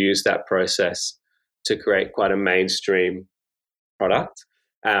I could use that process to create quite a mainstream product.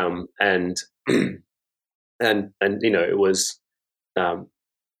 And it was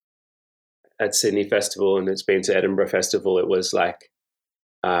at Sydney Festival, and it's been to Edinburgh Festival. It was like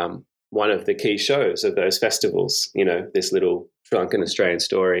one of the key shows of those festivals, this little Sri Lankan Australian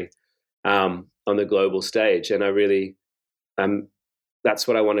story on the global stage. And I really, that's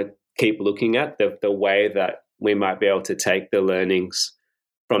what I want to keep looking at, the way that we might be able to take the learnings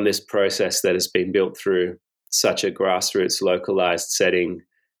from this process that has been built through such a grassroots, localized setting,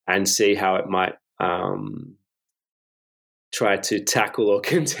 and see how it might try to tackle or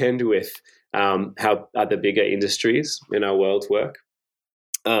contend with how other bigger industries in our world work.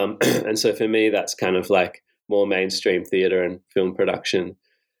 And so for me, that's kind of like more mainstream theatre and film production.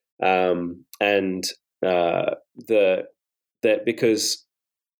 Because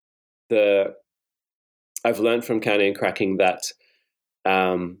I've learned from Counting and Cracking that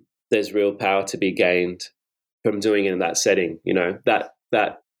there's real power to be gained from doing it in that setting.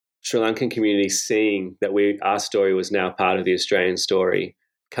 That Sri Lankan community seeing that our story was now part of the Australian story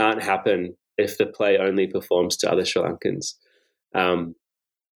can't happen if the play only performs to other Sri Lankans.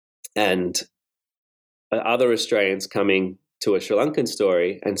 And other Australians coming to a Sri Lankan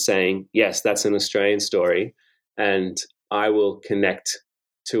story and saying, yes, that's an Australian story, and I will connect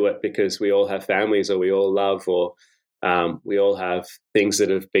to it because we all have families, or we all love, or we all have things that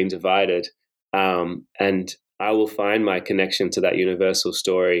have been divided. And I will find my connection to that universal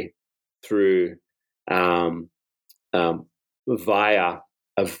story through via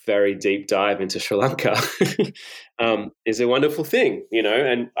a very deep dive into Sri Lanka is a wonderful thing,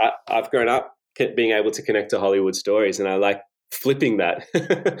 and I've grown up being able to connect to Hollywood stories, and I like flipping that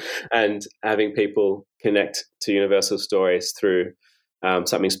and having people connect to universal stories through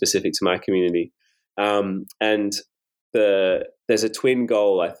something specific to my community. And there's a twin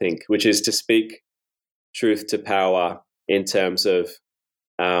goal, I think, which is to speak truth to power in terms of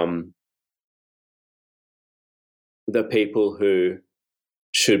the people who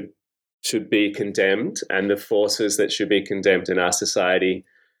should be condemned and the forces that should be condemned in our society,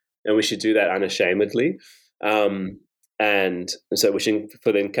 and we should do that unashamedly. And so wishing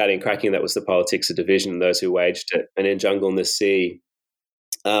for the Counting and Cracking, that was the politics of division, those who waged it. And in Jungle in the Sea,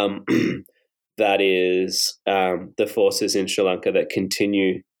 that is the forces in Sri Lanka that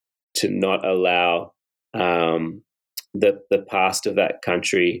continue to not allow the past of that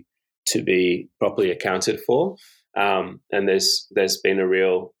country to be properly accounted for. And there's been a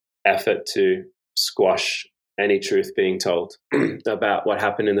real effort to squash any truth being told about what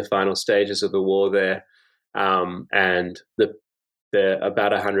happened in the final stages of the war there. And the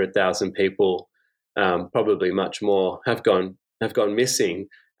about 100,000 people, probably much more, have gone missing,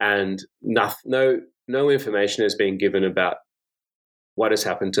 and no information has been given about what has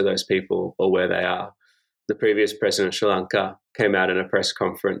happened to those people or where they are. The previous president of Sri Lanka came out in a press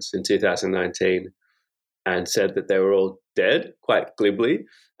conference in 2019 and said that they were all dead, quite glibly,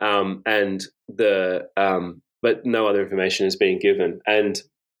 but no other information is being given. And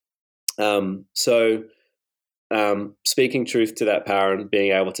so speaking truth to that power and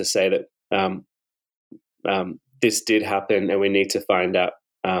being able to say that this did happen, and we need to find out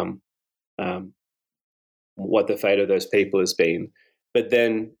what the fate of those people has been. But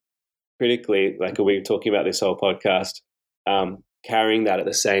then critically, like we were talking about this whole podcast, carrying that at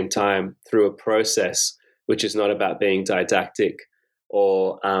the same time through a process which is not about being didactic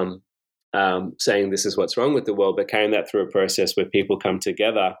or saying this is what's wrong with the world, but carrying that through a process where people come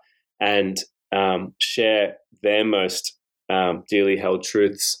together and share their most dearly held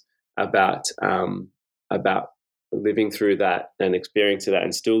truths about living through that and experiencing that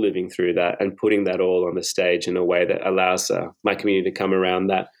and still living through that, and putting that all on the stage in a way that allows my community to come around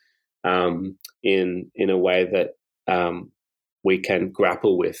that in a way that we can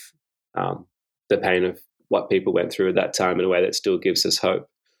grapple with the pain of what people went through at that time in a way that still gives us hope.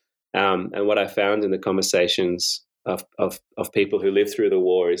 And what I found in the conversations of people who lived through the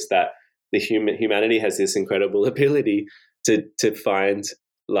war is that the humanity has this incredible ability to find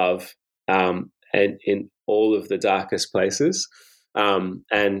love and in all of the darkest places.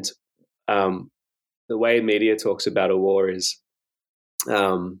 And the way media talks about a war is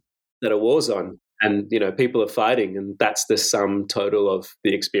that a war's on, and people are fighting, and that's the sum total of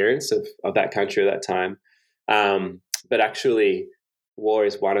the experience of that country at that time. But actually, war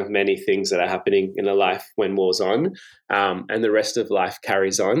is one of many things that are happening in a life when war's on, and the rest of life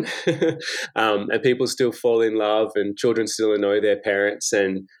carries on. And people still fall in love, and children still annoy their parents,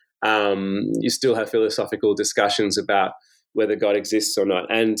 and you still have philosophical discussions about whether God exists or not.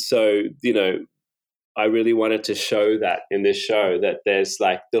 And so, I really wanted to show that in this show, that there's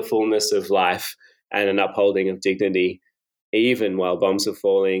like the fullness of life and an upholding of dignity, even while bombs are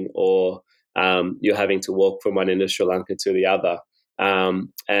falling or you're having to walk from one end of Sri Lanka to the other.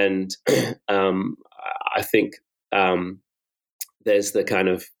 And I think there's the kind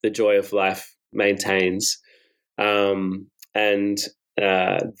of the joy of life maintains, and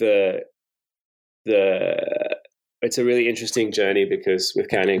the it's a really interesting journey, because with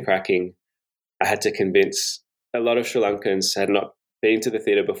Counting and Cracking, I had to convince a lot of Sri Lankans had not been to the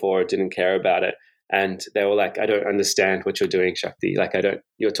theatre before, didn't care about it, and they were like, "I don't understand what you're doing, Shakti. Like,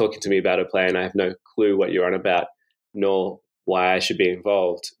 you're talking to me about a play, and I have no clue what you're on about, nor why I should be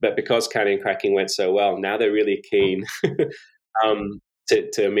involved." But because Counting and Cracking went so well, now they're really keen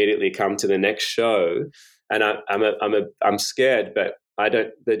to immediately come to the next show. And I'm scared, but I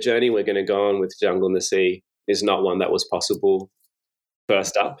don't. The journey we're going to go on with Jungle in the Sea is not one that was possible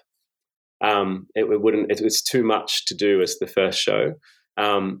first up. It was too much to do as the first show,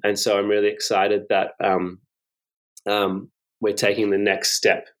 and so I'm really excited that we're taking the next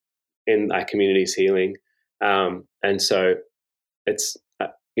step in our community's healing, and so it's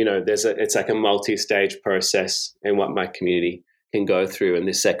it's like a multi-stage process in what my community can go through, and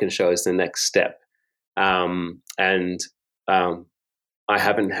this second show is the next step. I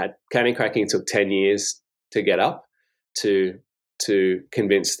haven't had Counting and Cracking. Took 10 years to get up to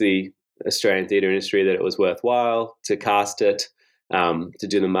convince the Australian theatre industry that it was worthwhile to cast it, to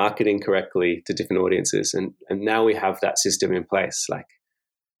do the marketing correctly to different audiences, and now we have that system in place. Like,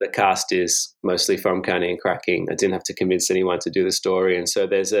 the cast is mostly from Counting and Cracking. I didn't have to convince anyone to do the story, and so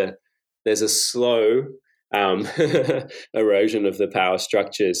there's a slow erosion of the power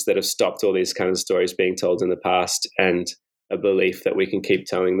structures that have stopped all these kind of stories being told in the past, and a belief that we can keep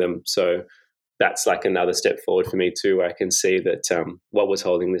telling them. So that's like another step forward for me too, where I can see that what was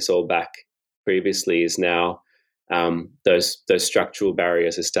holding this all back previously is now those structural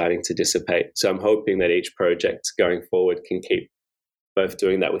barriers are starting to dissipate. So I'm hoping that each project going forward can keep both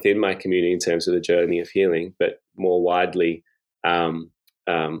doing that within my community in terms of the journey of healing, but more widely the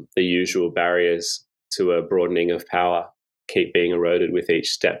usual barriers to a broadening of power keep being eroded with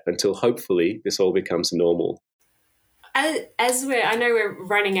each step, until hopefully this all becomes normal. I know we're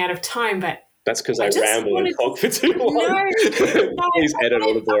running out of time, but that's because I ramble and talk for too long. Please edit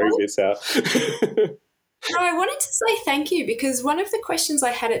all the boring bits out. No, I wanted to say thank you, because one of the questions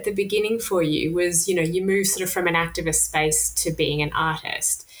I had at the beginning for you was, you move sort of from an activist space to being an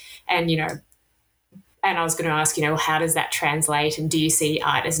artist, and I was going to ask, how does that translate, and do you see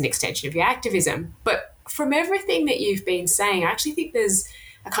art as an extension of your activism? But from everything that you've been saying, I actually think there's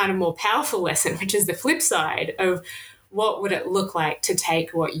a kind of more powerful lesson, which is the flip side of what would it look like to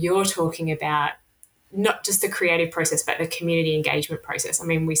take what you're talking about, not just the creative process, but the community engagement process. I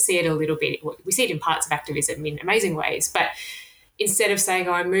mean, we see it a little bit, we see it in parts of activism in amazing ways, but instead of saying,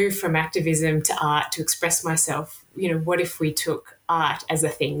 I moved from activism to art to express myself, what if we took art as a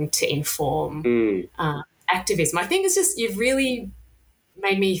thing to inform activism? I think it's just, you've really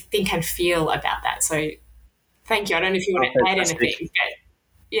made me think and feel about that. So thank you. I don't know if you want to add anything. But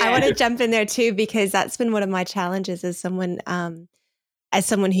yeah. I want to jump in there too, because that's been one of my challenges as someone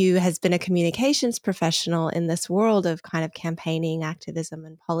who has been a communications professional in this world of kind of campaigning, activism,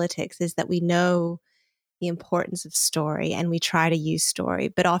 and politics, is that we know the importance of story and we try to use story,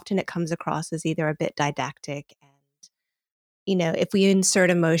 but often it comes across as either a bit didactic, and if we insert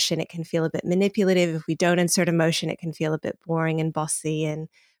emotion, it can feel a bit manipulative. If we don't insert emotion, it can feel a bit boring and bossy and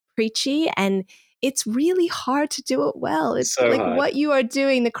preachy, and it's really hard to do it well. It's so like hard. What you are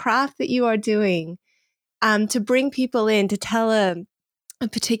doing, the craft that you are doing, to bring people in, to tell a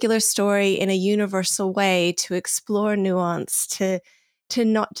particular story in a universal way, to explore nuance, to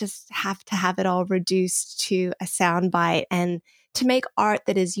not just have to have it all reduced to a soundbite, and to make art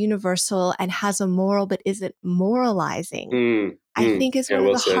that is universal and has a moral but isn't moralizing, I think is one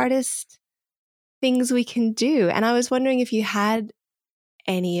of the hardest things we can do. And I was wondering if you had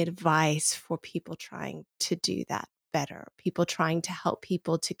any advice for people trying to do that better, people trying to help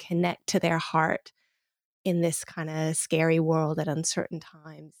people to connect to their heart in this kind of scary world at uncertain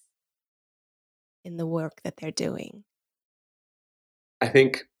times in the work that they're doing. I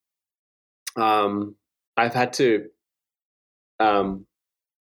think I've had to,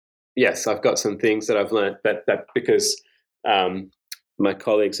 yes, I've got some things that I've learned, but that because my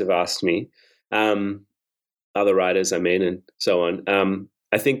colleagues have asked me, other writers, and so on.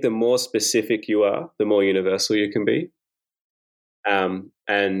 I think the more specific you are, the more universal you can be.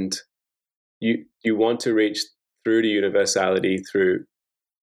 And you want to reach through to universality through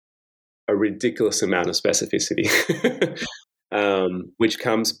a ridiculous amount of specificity, which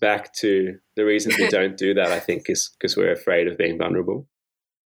comes back to the reason we don't do that, I think, is because we're afraid of being vulnerable.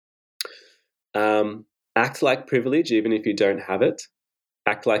 Act like privilege, even if you don't have it.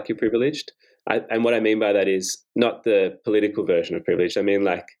 Act like you're privileged. And what I mean by that is not the political version of privilege. I mean,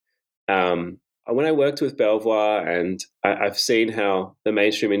 like, when I worked with Belvoir, and I've seen how the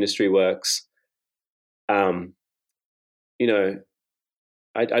mainstream industry works, I'd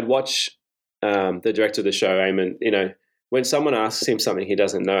watch the director of the show, Eamon, when someone asks him something he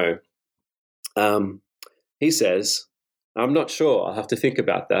doesn't know, he says, "I'm not sure, I'll have to think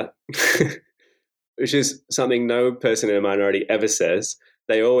about that," which is something no person in a minority ever says.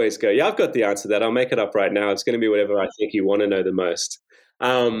 They always go, "Yeah, I've got the answer to that. I'll make it up right now. It's going to be whatever I think you want to know the most."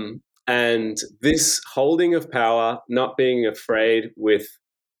 And this holding of power, not being afraid with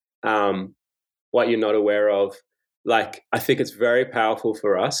what you're not aware of, like, I think it's very powerful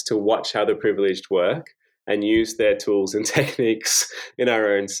for us to watch how the privileged work and use their tools and techniques in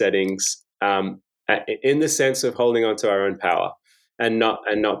our own settings, in the sense of holding on to our own power and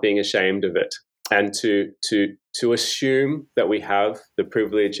not being ashamed of it, and to assume that we have the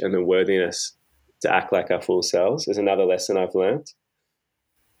privilege and the worthiness to act like our full selves is another lesson I've learned.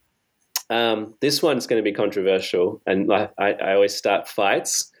 This one's going to be controversial, and I always start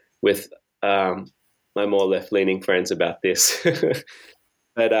fights with my more left-leaning friends about this.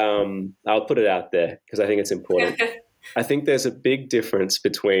 But I'll put it out there because I think it's important. I think there's a big difference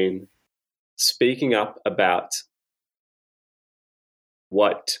between speaking up about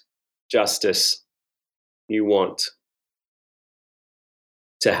what justice you want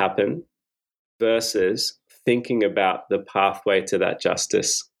to happen versus thinking about the pathway to that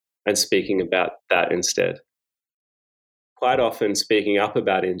justice and speaking about that instead. Quite often, speaking up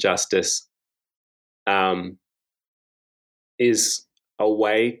about injustice is a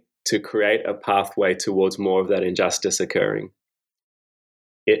way to create a pathway towards more of that injustice occurring.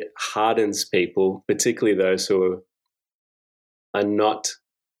 It hardens people, particularly those who are not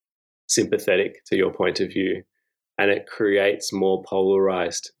sympathetic to your point of view, and it creates more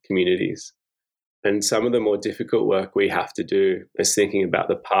polarized communities. And some of the more difficult work we have to do is thinking about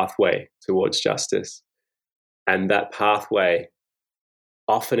the pathway towards justice. And that pathway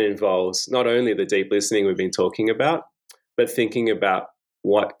often involves not only the deep listening we've been talking about, but thinking about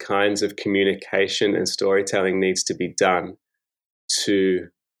what kinds of communication and storytelling needs to be done to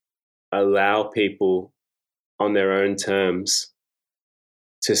allow people on their own terms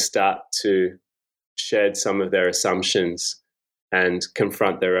to start to shed some of their assumptions and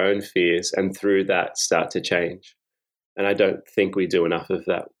confront their own fears, and through that start to change. And I don't think we do enough of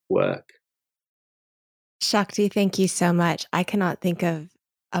that work. Shakti, thank you so much. I cannot think of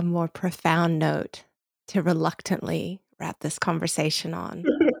a more profound note to reluctantly wrap this conversation on.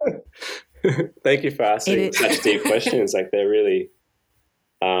 Thank you for asking such deep questions. Like, they're really,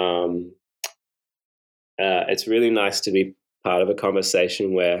 it's really nice to be part of a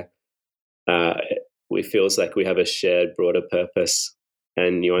conversation where it feels like we have a shared broader purpose,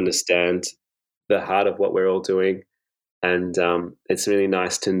 and you understand the heart of what we're all doing. And it's really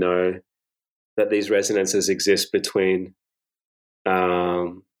nice to know that these resonances exist between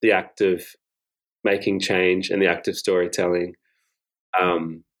the act of making change and the act of storytelling,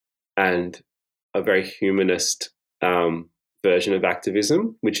 and a very humanist version of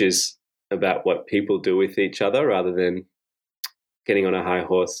activism, which is about what people do with each other rather than getting on a high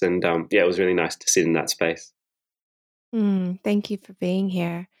horse. And it was really nice to sit in that space. Thank you for being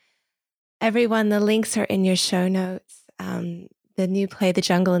here. Everyone, the links are in your show notes. The new play, The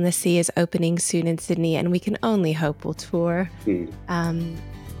Jungle and the Sea, is opening soon in Sydney, and we can only hope we'll tour. We'll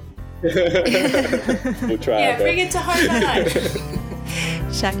try. Yeah, bring it to Hobart.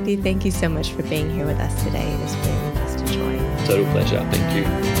 Shakti, thank you so much for being here with us today. It has been just a joy. Total pleasure. Thank you.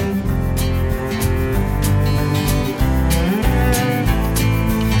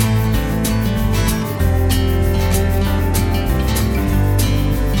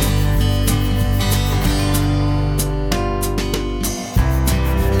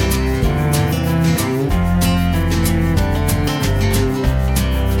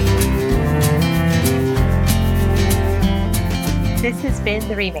 This has been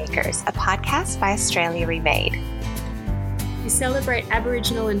The Remakers, a podcast by Australia Remade. We celebrate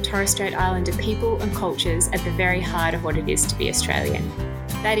Aboriginal and Torres Strait Islander people and cultures at the very heart of what it is to be Australian.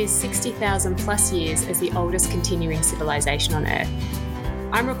 That is 60,000 plus years as the oldest continuing civilization on Earth.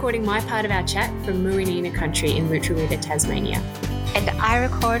 I'm recording my part of our chat from Muwinina country in Lutruwita, Tasmania. And I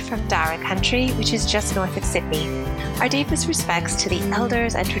record from Dara country, which is just north of Sydney. Our deepest respects to the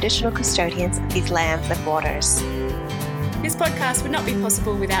elders and traditional custodians of these lands and waters. This podcast would not be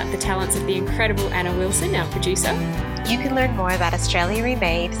possible without the talents of the incredible Anna Wilson, our producer. You can learn more about Australia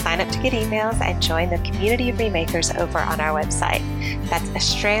Remade, sign up to get emails, and join the community of remakers over on our website. That's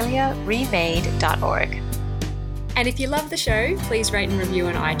australiaremade.org. And if you love the show, please rate and review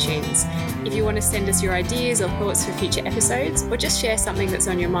on iTunes. If you want to send us your ideas or thoughts for future episodes, or just share something that's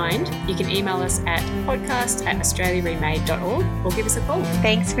on your mind, you can email us at podcast@australiaremade.org or give us a call.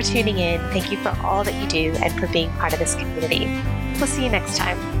 Thanks for tuning in. Thank you for all that you do and for being part of this community. We'll see you next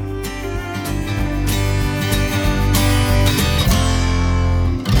time.